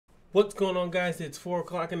What's going on, guys? It's 4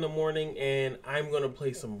 o'clock in the morning and I'm going to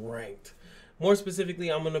play some ranked. More specifically,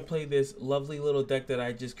 I'm going to play this lovely little deck that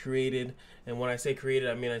I just created. And when I say created,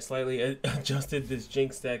 I mean I slightly adjusted this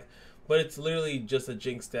Jinx deck. But it's literally just a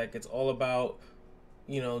Jinx deck. It's all about,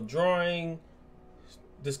 you know, drawing,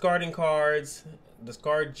 discarding cards,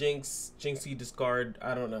 discard Jinx, Jinxy discard,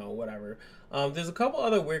 I don't know, whatever. There's a couple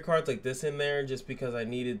other weird cards like this in there just because I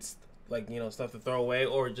needed, like, you know, stuff to throw away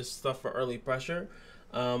or just stuff for early pressure.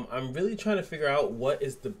 I'm really trying to figure out what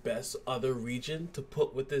is the best other region to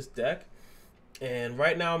put with this deck. And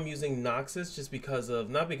right now I'm using Noxus just because of,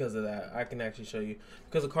 not because of that, I can actually show you,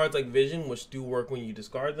 because of cards like Vision, which do work when you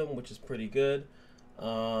discard them, which is pretty good.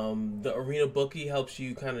 The Arena Bookie helps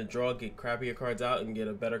you kind of get crappier cards out and get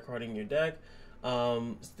a better card in your deck.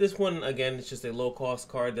 This one, again, it's just a low cost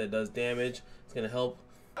card that does damage. It's going to help,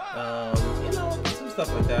 you know, some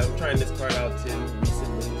stuff like that. I'm trying this card out too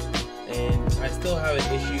recently. And I still have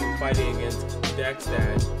an issue fighting against decks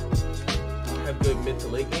that have good mid to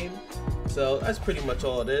late game. So that's pretty much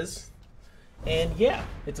all it is. And yeah,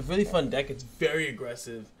 it's a really fun deck. It's very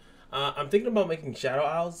aggressive. I'm thinking about making Shadow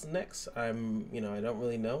Owls next. I don't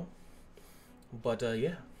really know. But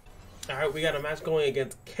yeah. Alright, we got a match going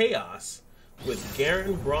against Chaos with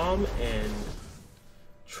Garen, Braum, and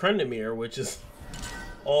Trendemir, which is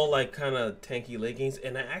all like kind of tanky late games.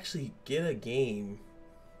 And I actually get a game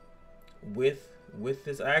with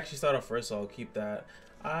this. I actually start off first, so I'll keep that.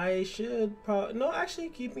 I should probably, no, actually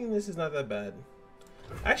keeping this is not that bad.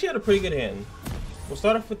 I actually had a pretty good hand. We'll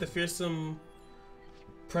start off with the Fearsome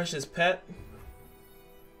Precious Pet.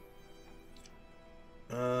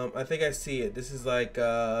 I think I see it. This is like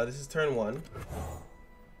this is turn 1.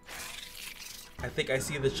 I think I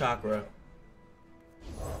see the chakra.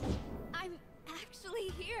 I'm actually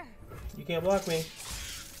here. You can't block me.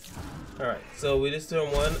 Alright, so we just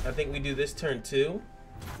turn 1. I think we do this turn 2.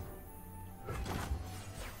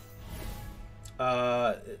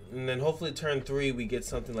 And then hopefully turn 3 we get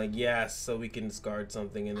something like yes, so we can discard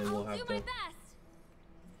something and then we'll have to.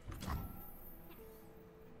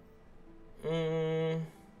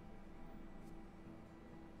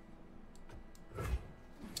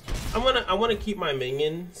 I wanna keep my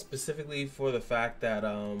minion specifically for the fact that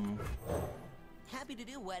happy to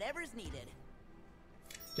do whatever's needed.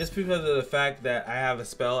 Just because of the fact that I have a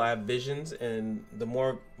spell, I have visions, and the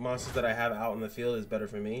more monsters that I have out in the field is better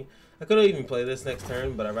for me. I could even play this next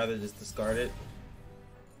turn, but I'd rather just discard it.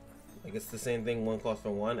 Like, it's the same thing, 1 cost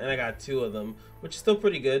for 1, and I got 2 of them, which is still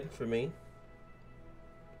pretty good for me.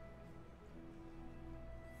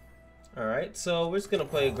 Alright, so we're just gonna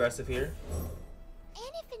play aggressive here.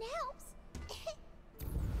 Anything helps.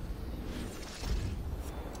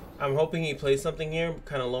 I'm hoping he plays something here,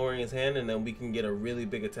 kind of lowering his hand, and then we can get a really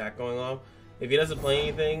big attack going off. If he doesn't play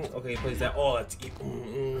anything, okay, he plays that. Oh, that's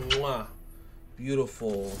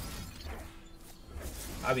beautiful.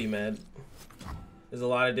 I'll be mad. There's a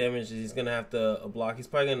lot of damage that he's gonna have to block. He's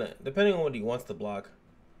probably gonna, depending on what he wants to block.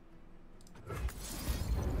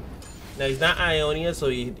 Now he's not Ionia, so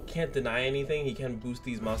he can't deny anything. He can boost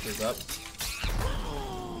these monsters up.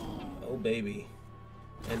 Oh baby.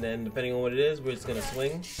 And then depending on what it is, we're just gonna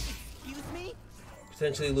swing. Excuse me?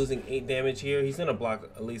 Potentially losing 8 damage here. He's gonna block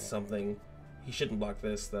at least something. He shouldn't block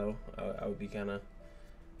this though. I would be kinda,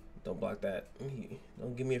 don't block that.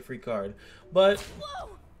 Don't give me a free card. But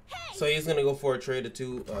Whoa, hey! so he's gonna go for a trade of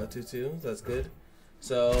 2/2. That's good.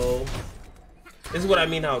 So this is what I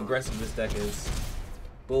mean how aggressive this deck is.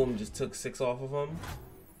 Boom, just took 6 off of him.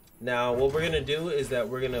 Now what we're gonna do is that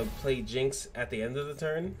we're gonna play Jinx at the end of the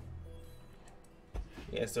turn.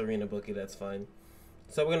 Yeah, it's the Arena Bookie, that's fine.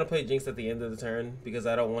 So we're gonna play Jinx at the end of the turn because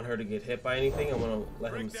I don't want her to get hit by anything. I want to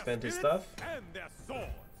let him spend his stuff.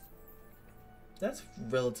 That's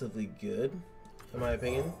relatively good, in my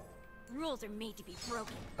opinion. Rules are made to be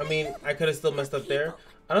broken. I mean, I could have still messed up there.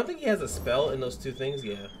 I don't think he has a spell in those 2 things.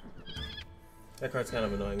 Yeah, that card's kind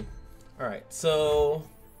of annoying. All right, so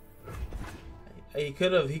he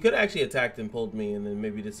could have actually attacked and pulled me, and then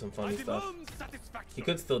maybe did some funny stuff. He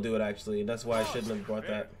could still do it actually. That's why I shouldn't have brought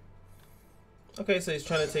that. Okay, so he's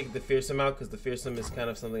trying to take the Fearsome out because the Fearsome is kind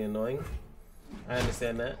of something annoying. I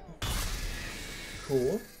understand that.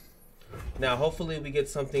 Cool. Now hopefully we get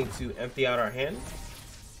something to empty out our hand.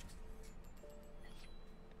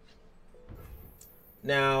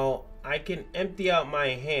 Now I can empty out my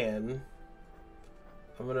hand.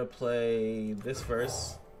 I'm gonna play this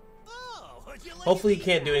first. Hopefully he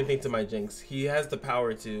can't do anything to my Jinx. He has the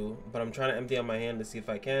power to, but I'm trying to empty out my hand to see if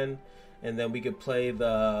I can. And then we could play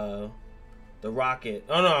the rocket.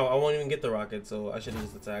 Oh no, I won't even get the rocket, so I should have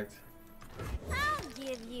just attacked. I'll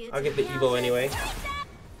give you I'll get the Evo anyway.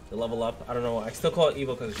 to level up. I don't know. I still call it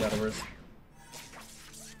evil because of Shadowverse.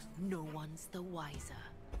 No one's the wiser.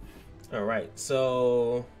 Alright,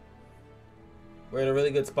 so we're in a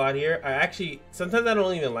really good spot here. Sometimes I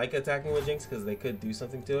don't even like attacking with Jinx because they could do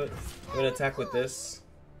something to it. I'm going to attack with this.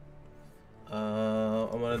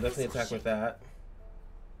 I'm going to definitely attack with that.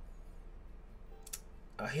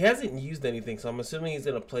 He hasn't used anything, so I'm assuming he's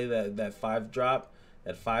going to play that 5-drop,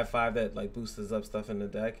 that 5/5 that like boosts up stuff in the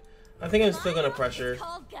deck. I think I'm still going to pressure.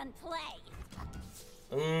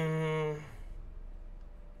 I'm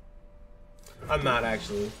not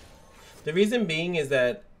actually. The reason being is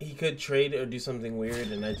that he could trade or do something weird,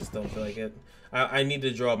 and I just don't feel like it. I need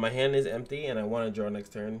to draw. My hand is empty, and I want to draw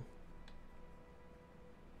next turn.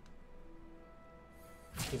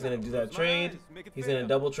 He's going to do that trade. He's going to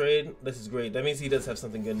double trade. This is great. That means he does have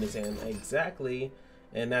something good in his hand. Exactly.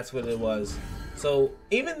 And that's what it was. So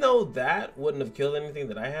even though that wouldn't have killed anything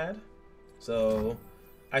that I had, so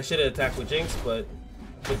I should have attacked with Jinx, but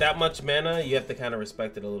with that much mana, you have to kind of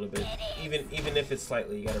respect it a little bit. Even if it's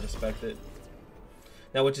slightly, you got to respect it.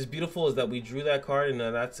 Now, which is beautiful is that we drew that card, and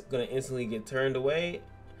now that's going to instantly get turned away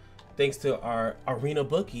thanks to our arena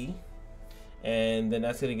bookie. And then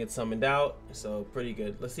that's going to get summoned out. So pretty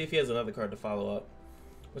good. Let's see if he has another card to follow up,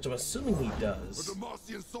 which I'm assuming he does. The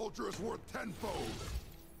Demacian soldier is worth tenfold.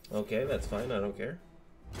 Okay, that's fine. I don't care.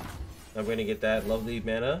 I'm going to get that lovely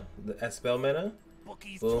mana, the spell mana.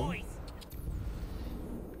 Boom.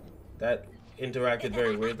 That interacted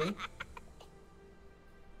very weirdly.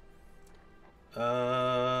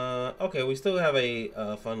 Okay, we still have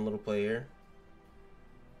a fun little play here.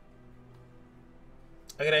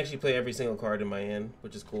 I can actually play every single card in my hand,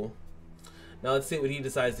 which is cool. Now let's see what he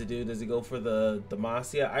decides to do. Does he go for the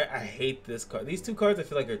Demacia? I hate this card. These two cards I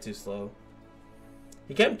feel like are too slow.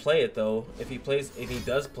 He can play it though. If he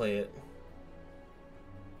does play it.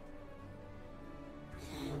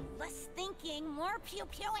 Less thinking, more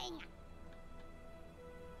pew-pewing.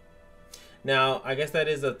 Now, I guess that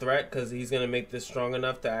is a threat because he's going to make this strong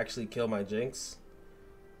enough to actually kill my Jinx.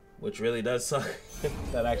 Which really does suck.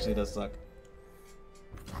 That actually does suck.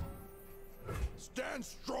 Stand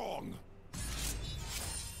strong.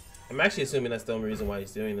 I'm actually assuming that's the only reason why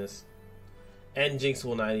he's doing this. And Jinx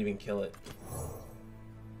will not even kill it.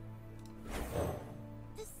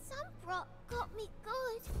 The sun got me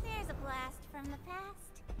good. There's a blast from the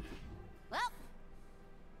past. Well.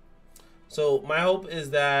 So, my hope is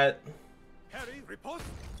that... Harry, report.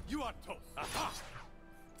 You are toast. Aha.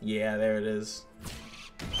 Yeah, there it is.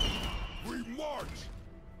 We march.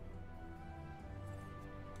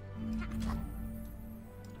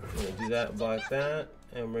 We're gonna do that, block that,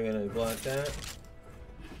 and we're gonna block that.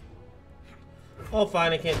 Oh,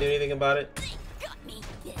 fine, I can't do anything about it.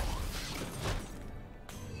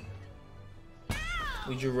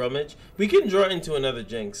 We drew Rummage. We can draw into another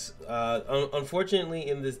Jinx. Unfortunately,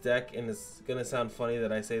 in this deck, and it's gonna sound funny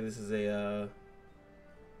that I say this is a.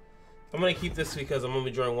 I'm gonna keep this because I'm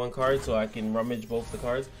only drawing one card, so I can rummage both the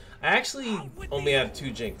cards. I actually only have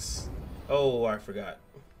 2 Jinx. Oh, I forgot.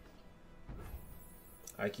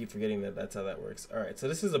 I keep forgetting that that's how that works. Alright, so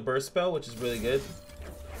this is a burst spell, which is really good.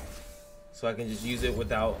 So I can just use it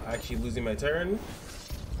without actually losing my turn.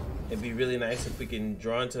 It'd be really nice if we can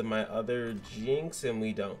draw into my other Jinx, and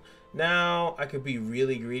we don't. Now, I could be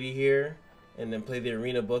really greedy here, and then play the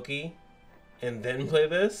Arena Bookie, and then play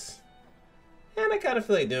this. And I kind of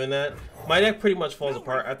feel like doing that. My deck pretty much falls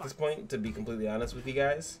apart at this point, to be completely honest with you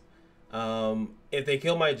guys. If they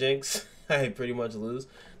kill my Jinx, I pretty much lose.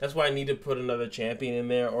 That's why I need to put another champion in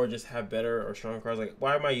there, or just have better or stronger cards. Like,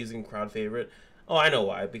 why am I using crowd favorite? Oh, I know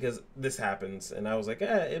why. Because this happens, and I was like,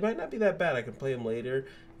 it might not be that bad. I can play him later,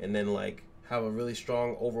 and then like have a really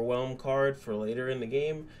strong overwhelm card for later in the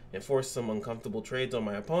game, and force some uncomfortable trades on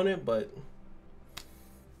my opponent. But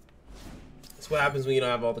it's what happens when you don't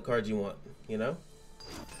have all the cards you want, you know?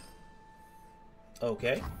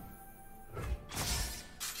 Okay.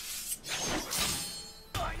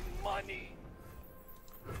 Money.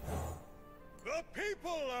 The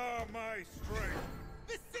people are my strength.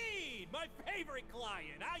 The Seed, my favorite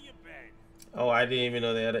client. How you been? Oh, I didn't even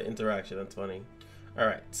know they had an interaction. That's funny. All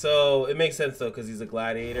right, so it makes sense though because he's a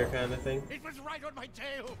gladiator kind of thing. It was right on my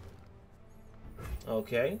tail.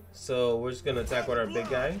 Okay, so we're just gonna attack with our big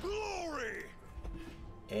guy, Glory.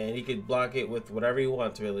 and he could block it with whatever he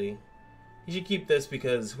wants. Really, he should keep this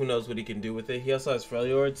because who knows what he can do with it. He also has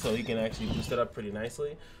Freljord, so he can actually boost it up pretty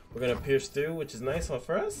nicely. We're gonna pierce through, which is nice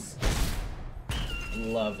for us.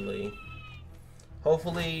 Lovely.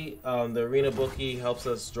 Hopefully, the Arena Bookie helps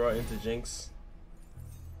us draw into Jinx.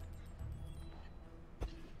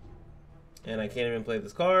 And I can't even play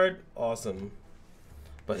this card. Awesome.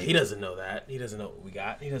 But he doesn't know that. He doesn't know what we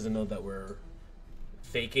got. He doesn't know that we're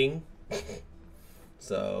faking.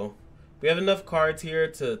 So we have enough cards here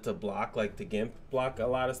to block, like to Gimp block a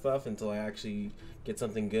lot of stuff until I actually get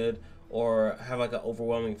something good or have like an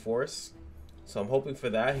overwhelming force. So I'm hoping for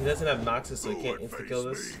that. He doesn't have Noxus, so he can't insta kill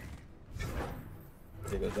this.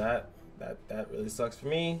 There goes that. That really sucks for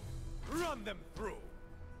me. Run them through.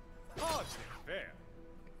 Hardly fair.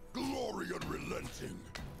 Glory unrelenting.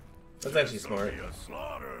 That's actually smart. A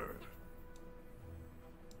slaughter.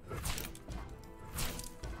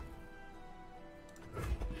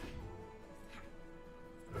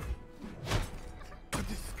 A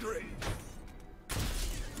disgrace.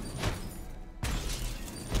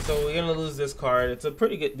 So we're gonna lose this card. It's a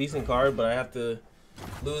pretty good, decent card, but I have to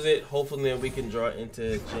lose it. Hopefully then we can draw it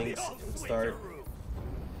into Jinx and start.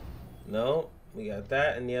 No, we got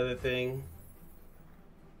that and the other thing.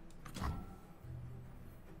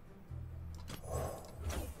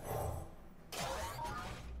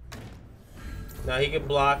 Now he can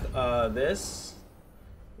block this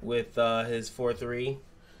with his 4/3.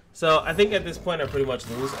 So I think at this point I pretty much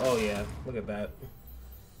lose. Oh yeah, look at that.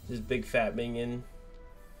 This big fat minion.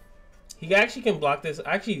 He actually can block this.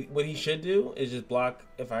 Actually, what he should do is just block.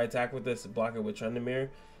 If I attack with this, block it with Trendemir.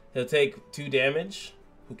 He'll take 2 damage.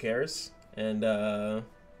 Who cares? And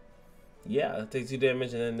yeah, it takes 2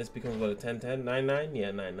 damage, and then this becomes what, a 10-10, 9-9?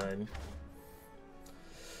 Yeah, 9-9.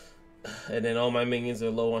 And then all my minions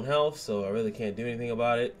are low on health, so I really can't do anything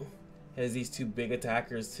about it. Has these 2 big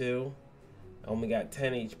attackers too. I only got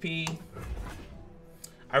 10 HP.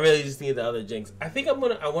 I really just need the other Jinx. I think I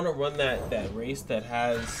want to run that race that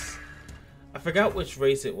has, I forgot which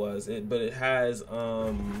race it was, but it has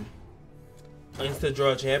insta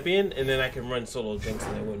draw champion, and then I can run solo Jinx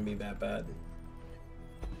and it wouldn't be that bad.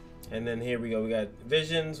 And then here we go, we got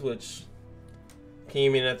Visions, which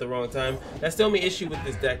came in at the wrong time. That's the only issue with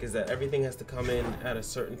this deck, is that everything has to come in at a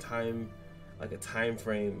certain time, like a time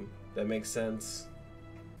frame that makes sense.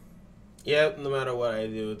 Yep, no matter what I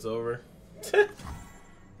do, it's over.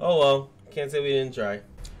 Oh well, can't say we didn't try.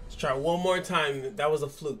 Let's try one more time. That was a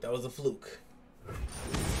fluke. That was a fluke.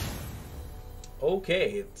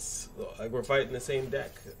 Okay, it's like we're fighting the same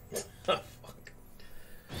deck. Fuck.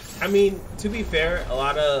 I mean, to be fair, a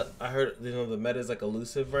lot of, I heard, you know, the meta is like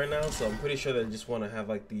elusive right now, so I'm pretty sure they just want to have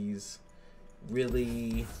like these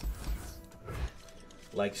really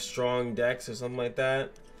like strong decks or something like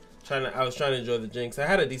that. I was trying to enjoy the Jinx. I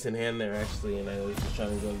had a decent hand there actually, and I was just trying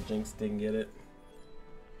to enjoy the Jinx. Didn't get it.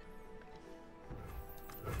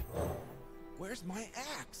 Where's my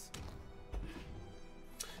axe?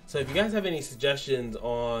 So if you guys have any suggestions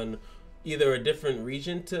on either a different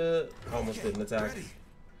region to, I almost didn't attack.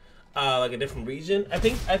 Like a different region. I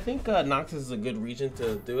think Noxus is a good region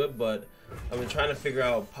to do it, but I've been trying to figure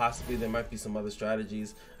out possibly there might be some other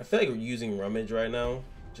strategies. I feel like we're using Rummage right now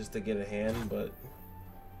just to get a hand, but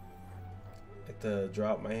I like to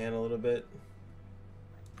drop my hand a little bit.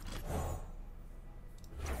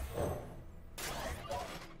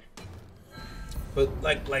 But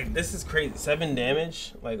like this is crazy. 7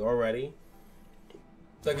 damage like already.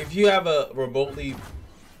 Like if you have a remotely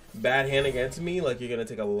bad hand against me, like you're gonna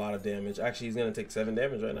take a lot of damage. Actually, he's gonna take 7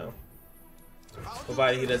 damage right now,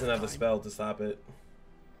 provided he doesn't have a spell to stop it.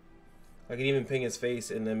 I can even ping his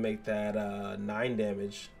face and then make that 9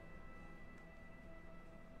 damage.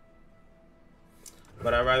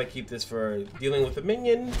 But I'd rather keep this for dealing with a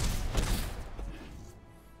minion.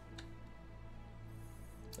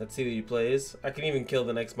 Let's see what he plays. I can even kill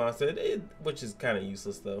the next monster, which is kind of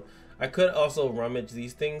useless though. I could also rummage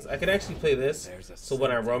these things. I could actually play this, so when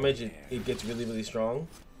I rummage, it gets really, really strong.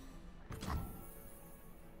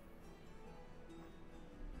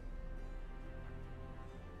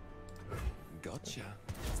 Gotcha.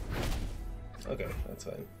 Okay, that's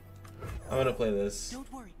fine. I'm gonna play this.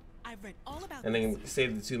 Don't worry, I've read all about and then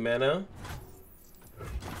save the 2 mana.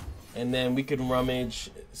 And then we can rummage.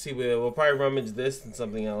 See, we'll probably rummage this and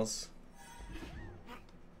something else.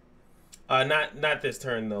 Not this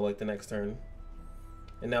turn though, like the next turn.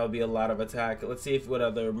 And that would be a lot of attack. Let's see if what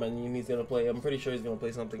other minion he's gonna play. I'm pretty sure he's gonna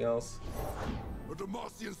play something else.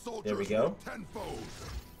 There we go.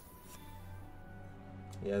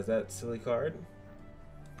 He has that silly card.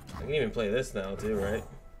 I can even play this now too, right?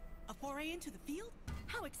 A foray into the field?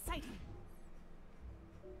 How exciting!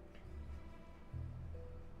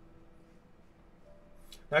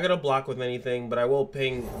 Not gonna block with anything, but I will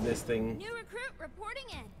ping this thing. New recruit reporting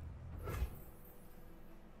in.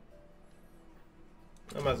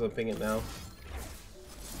 I might as well ping it now.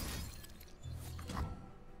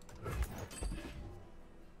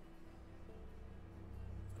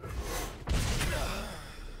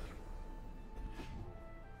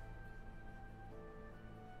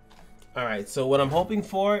 Alright, so what I'm hoping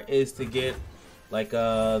for is to get like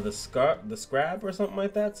the scrap or something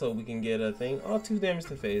like that, so we can get a thing. Oh, 2 damage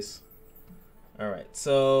to face. Alright,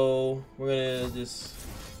 so we're gonna just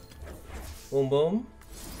boom boom.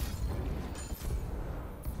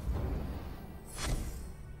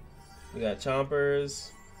 We got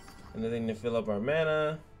chompers and the thing to fill up our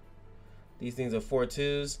mana. These things are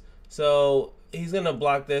 4/2s. So he's gonna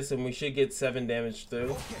block this and we should get 7 damage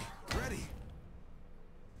through. Okay, ready.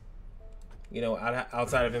 You know,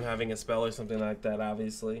 outside of him having a spell or something like that,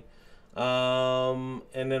 obviously. And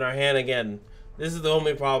then our hand again. This is the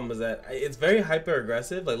only problem, is that it's very hyper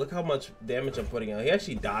aggressive. Like, look how much damage I'm putting out. He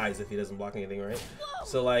actually dies if he doesn't block anything, right?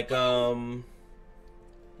 So like,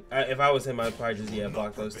 if I was him, I'd probably just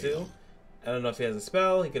block those 2. I don't know if he has a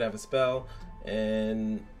spell. He could have a spell,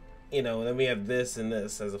 and you know, then we have this and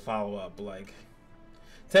this as a follow up. Like,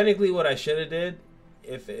 technically, what I should have did,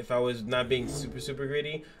 if I was not being super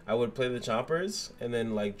greedy, I would play the chompers and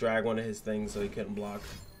then like drag one of his things so he couldn't block.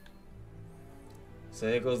 So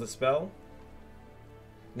here goes the spell.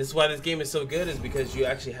 This is why this game is so good, is because you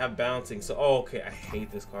actually have balancing. So, oh, okay, I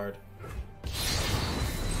hate this card.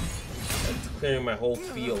 It's clearing my whole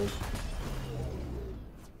field.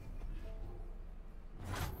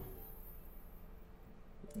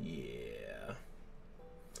 Yeah.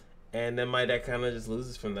 And then my deck kind of just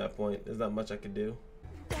loses from that point. There's not much I could do.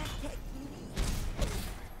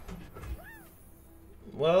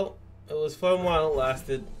 Well, it was fun while it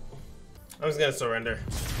lasted. I'm just gonna surrender.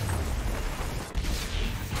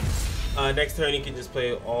 Next turn, you can just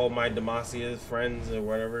play all my Demasia's friends or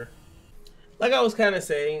whatever. Like I was kind of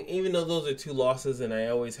saying, even though those are 2 losses, and I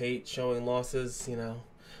always hate showing losses, you know,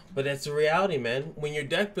 but that's the reality, man. When you're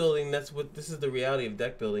deck building, this is the reality of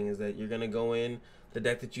deck building, is that you're gonna go in, the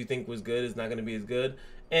deck that you think was good is not gonna be as good.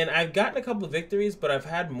 And I've gotten a couple of victories, but I've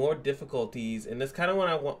had more difficulties, and that's kind of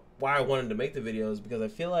why I wanted to make the videos, because I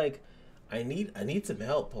feel like I need some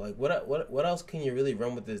help. Like, what else can you really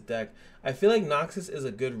run with this deck? I feel like Noxus is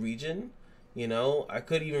a good region. You know, I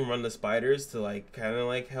could even run the spiders to like kind of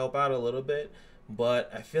like help out a little bit, but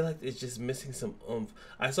I feel like it's just missing some oomph.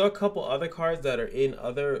 I saw a couple other cards that are in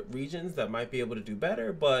other regions that might be able to do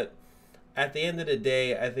better, but at the end of the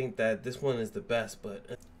day, I think that this one is the best.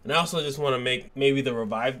 And I also just want to make maybe the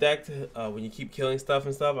revive deck when you keep killing stuff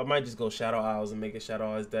and stuff. I might just go Shadow Isles and make a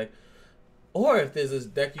Shadow Isles deck. Or if there's this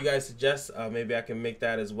deck you guys suggest, maybe I can make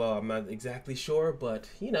that as well. I'm not exactly sure, but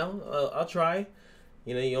you know, I'll try.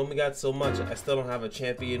 You know, you only got so much. I still don't have a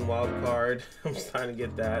champion wild card. I'm just trying to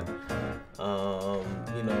get that.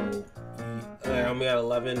 You know, I only got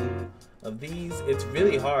 11 of these. It's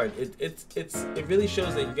really hard. It really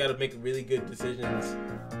shows that you got to make really good decisions,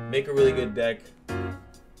 make a really good deck,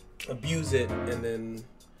 abuse it, and then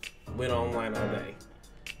win online all day.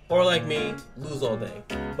 Or like me, lose all day.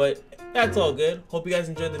 But that's all good. Hope you guys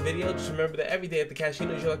enjoyed the video. Just remember that every day at the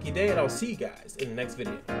casino is your lucky day, and I'll see you guys in the next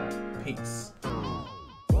video. Peace.